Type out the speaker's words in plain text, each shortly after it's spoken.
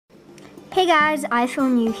Hey guys,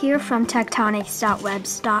 iPhone you here from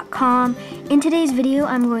tectonics.webs.com. In today's video,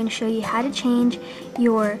 I'm going to show you how to change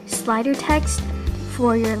your slider text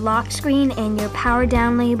for your lock screen and your power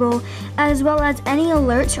down label, as well as any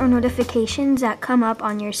alerts or notifications that come up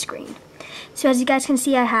on your screen. So as you guys can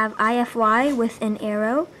see, I have ifile with an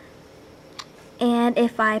arrow, and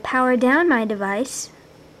if I power down my device,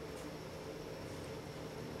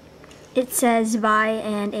 it says bye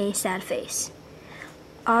and a sad face.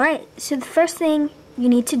 Alright, so the first thing you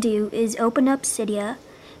need to do is open up Cydia,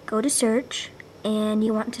 go to search, and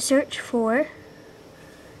you want to search for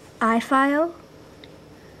ifile,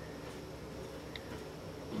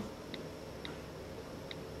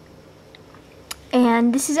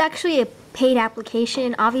 and this is actually a paid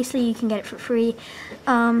application. Obviously you can get it for free,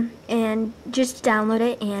 and just download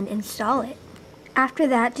it and install it. After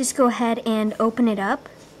that, just go ahead and open it up.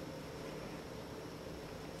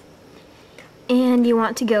 And you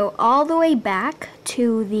want to go all the way back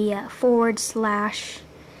to the /.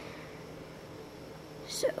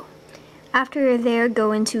 So after there,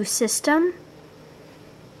 go into System,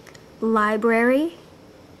 Library,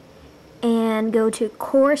 and go to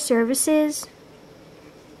Coreservices,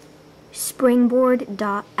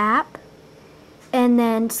 Springboard.app, and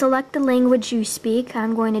then select the language you speak.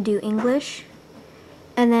 I'm going to do English.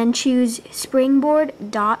 And then choose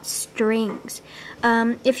Springboard.strings.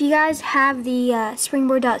 If you guys have the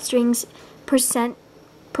Springboard.strings percent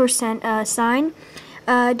sign,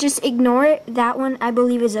 just ignore it. That one I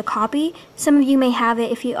believe is a copy. Some of you may have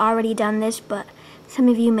it if you already done this, but some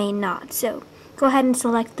of you may not. So go ahead and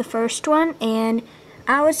select the first one, and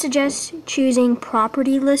I would suggest choosing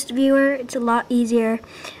Property List Viewer. It's a lot easier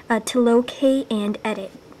to locate and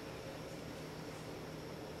edit.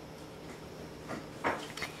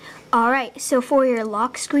 Alright, so for your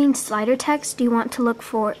lock screen slider text, you want to look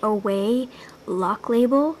for Away lock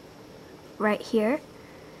label right here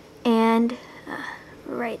and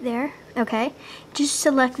right there. Okay, just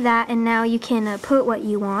select that, and now you can put what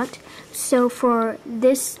you want. So for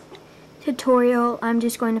this tutorial, I'm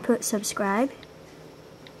just going to put subscribe.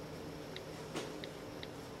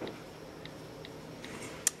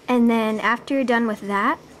 And then after you're done with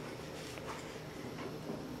that,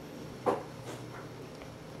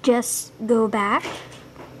 just go back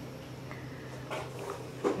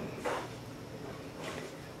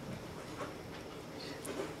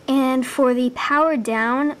and for the power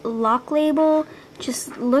down lock label,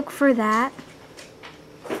 just look for that.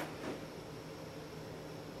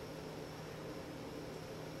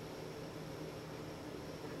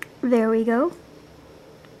 There we go.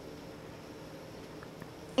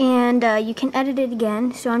 And you can edit it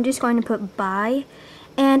again, so I'm just going to put bye.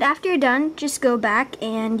 And after you're done, just go back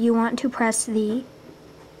and you want to press the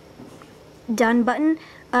done button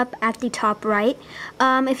up at the top right.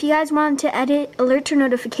 If you guys want to edit alerts or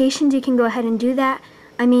notifications, you can go ahead and do that.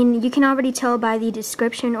 I mean, you can already tell by the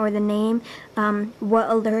description or the name what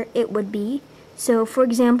alert it would be. So for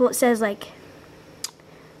example, it says like,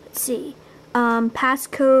 let's see,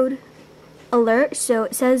 passcode alert. So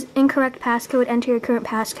it says incorrect passcode, enter your current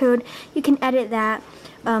passcode. You can edit that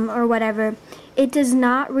or whatever. It does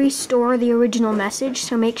not restore the original message,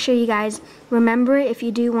 so make sure you guys remember it if you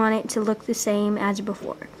do want it to look the same as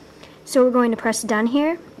before. So we're going to press done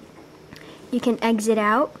here. You can exit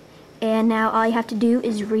out, and now all you have to do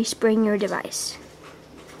is respring your device.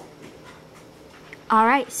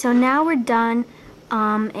 Alright, so now we're done,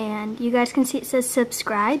 and you guys can see it says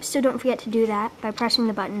subscribe, so don't forget to do that by pressing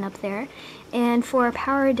the button up there. And for a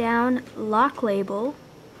power down lock label,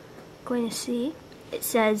 going to see, it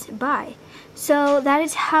says bye. So that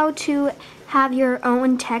is how to have your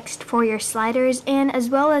own text for your sliders, and as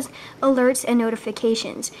well as alerts and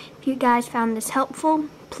notifications. If you guys found this helpful,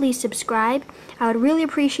 please subscribe. I would really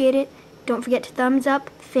appreciate it. Don't forget to thumbs up,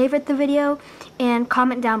 favorite the video, and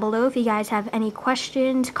comment down below if you guys have any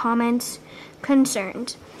questions, comments,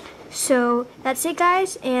 concerns. So that's it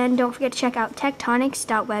guys, and don't forget to check out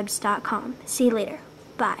tectonics.webs.com. See you later.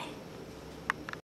 Bye.